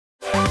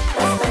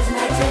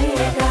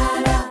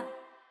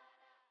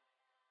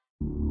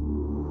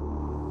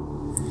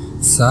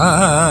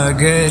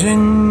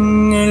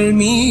സാഗരങ്ങൾ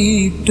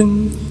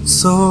മീട്ടും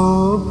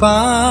സോപാനഗീതമായി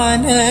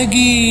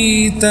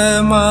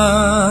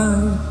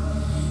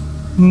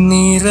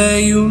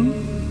നിറയും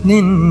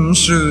നിൻ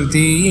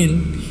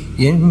ശ്രുതിയിൽ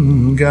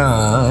എൻ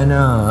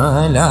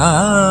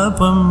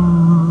ഗാനാലാപം.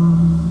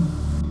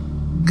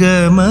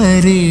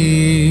 ഗമരേ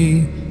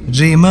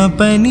റിമ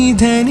പനി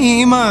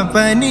ധനി മ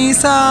പനി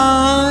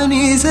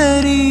സാനി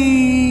സരി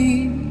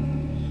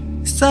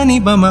സനി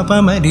പമ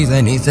പമരി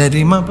സനി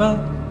സരി മ പ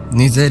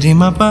നിസരി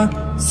മ പ.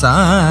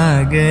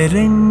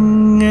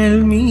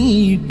 സാഗരങ്ങൾ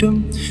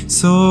മീട്ടും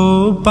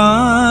സോപാനഗീതമായി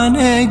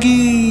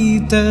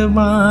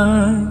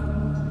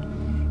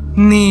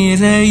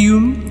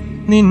നിറയും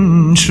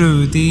നിൻ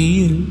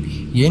ശ്രുതിയിൽ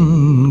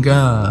എൻ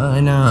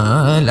ഗാനാലാപം.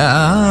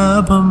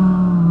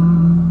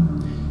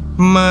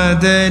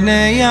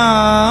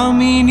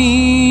 മദനയാമിനി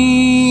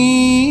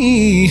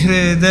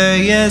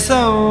ഹൃദയ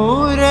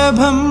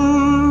സൗരഭം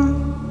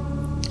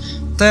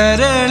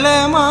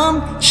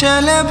തരളമാം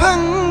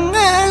ശലഭം